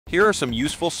Here are some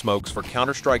useful smokes for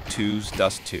Counter-Strike 2's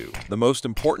Dust 2. The most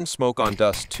important smoke on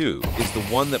Dust 2 is the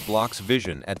one that blocks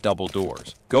vision at double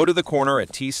doors. Go to the corner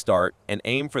at T-start and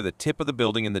aim for the tip of the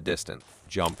building in the distance.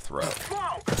 Jump throw.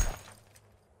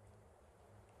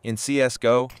 In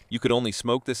CSGO, you could only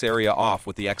smoke this area off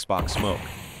with the Xbox smoke.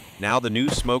 Now the new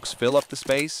smokes fill up the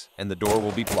space and the door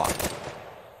will be blocked.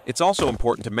 It's also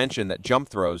important to mention that jump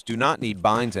throws do not need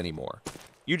binds anymore.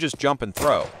 You just jump and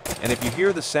throw, and if you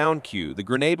hear the sound cue, the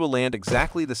grenade will land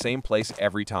exactly the same place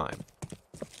every time.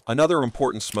 Another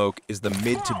important smoke is the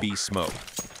mid to B smoke.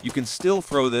 You can still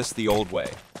throw this the old way,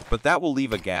 but that will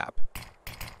leave a gap.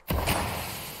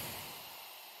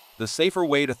 The safer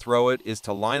way to throw it is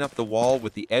to line up the wall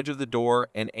with the edge of the door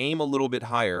and aim a little bit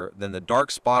higher than the dark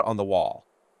spot on the wall.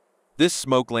 This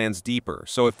smoke lands deeper,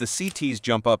 so if the CTs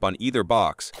jump up on either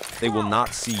box, they will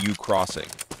not see you crossing.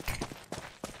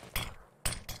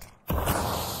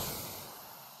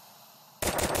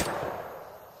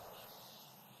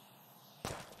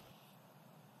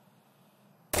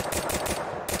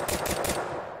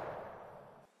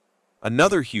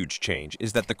 Another huge change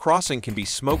is that the crossing can be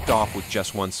smoked off with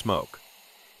just one smoke.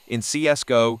 In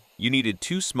CSGO, you needed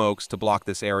 2 smokes to block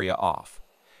this area off.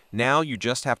 Now you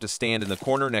just have to stand in the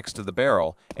corner next to the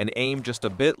barrel and aim just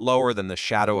a bit lower than the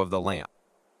shadow of the lamp.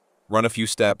 Run a few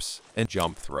steps and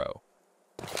jump throw.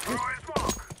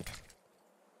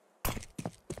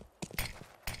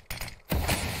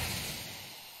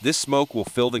 This smoke will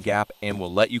fill the gap and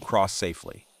will let you cross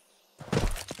safely.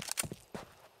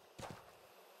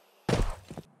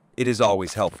 It is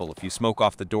always helpful if you smoke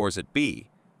off the doors at B.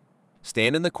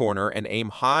 Stand in the corner and aim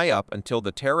high up until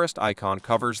the terrorist icon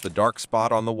covers the dark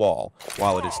spot on the wall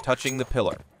while it is touching the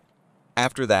pillar.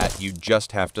 After that, you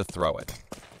just have to throw it.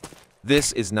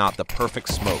 This is not the perfect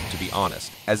smoke, to be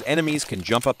honest, as enemies can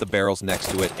jump up the barrels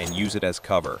next to it and use it as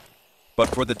cover. But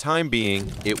for the time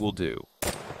being, it will do.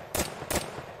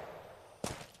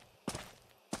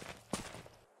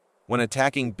 When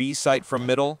attacking B site from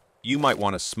middle, you might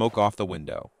want to smoke off the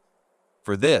window.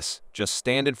 For this, just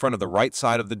stand in front of the right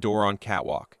side of the door on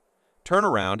catwalk. Turn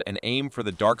around and aim for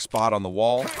the dark spot on the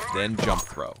wall, then jump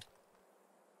throw.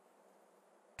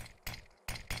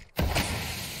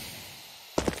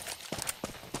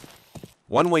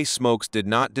 One-way smokes did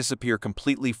not disappear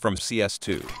completely from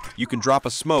CS2. You can drop a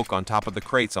smoke on top of the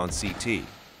crates on CT.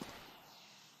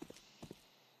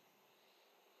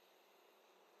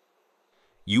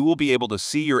 You will be able to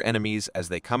see your enemies as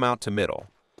they come out to middle.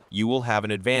 You will have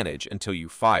an advantage until you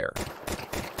fire.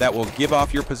 That will give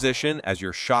off your position as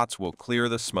your shots will clear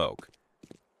the smoke.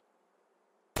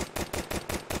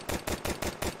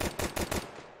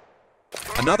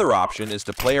 Another option is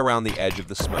to play around the edge of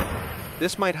the smoke.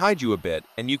 This might hide you a bit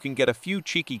and you can get a few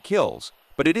cheeky kills,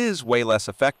 but it is way less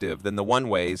effective than the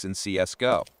one-ways in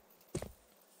CSGO.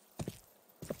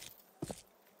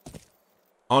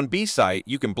 On B site,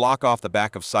 you can block off the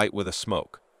back of site with a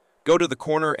smoke. Go to the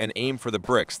corner and aim for the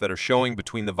bricks that are showing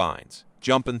between the vines.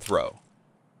 Jump and throw.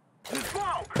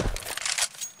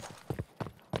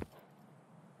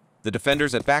 The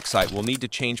defenders at backside will need to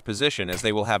change position as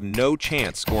they will have no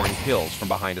chance scoring kills from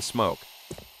behind a smoke.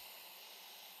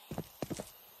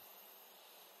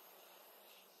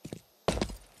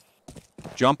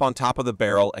 Jump on top of the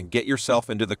barrel and get yourself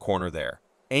into the corner there.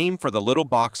 Aim for the little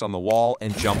box on the wall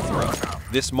and jump throw.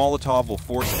 This molotov will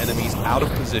force enemies out of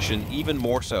position even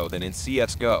more so than in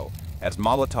CSGO, as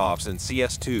molotovs in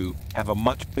CS2 have a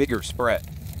much bigger spread.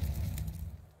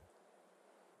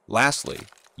 Lastly,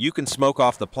 you can smoke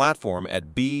off the platform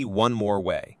at B one more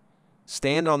way.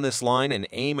 Stand on this line and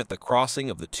aim at the crossing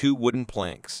of the 2 wooden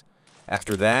planks.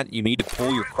 After that, you need to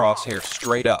pull your crosshair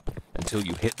straight up until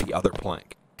you hit the other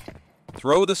plank.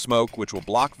 Throw the smoke, which will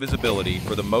block visibility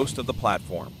for the most of the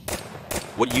platform.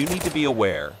 What you need to be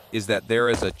aware is that there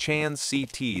is a chance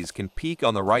CTs can peek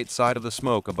on the right side of the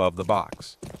smoke above the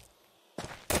box.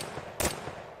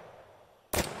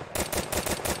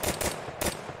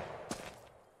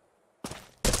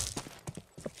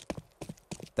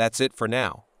 That's it for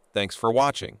now. Thanks for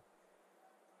watching.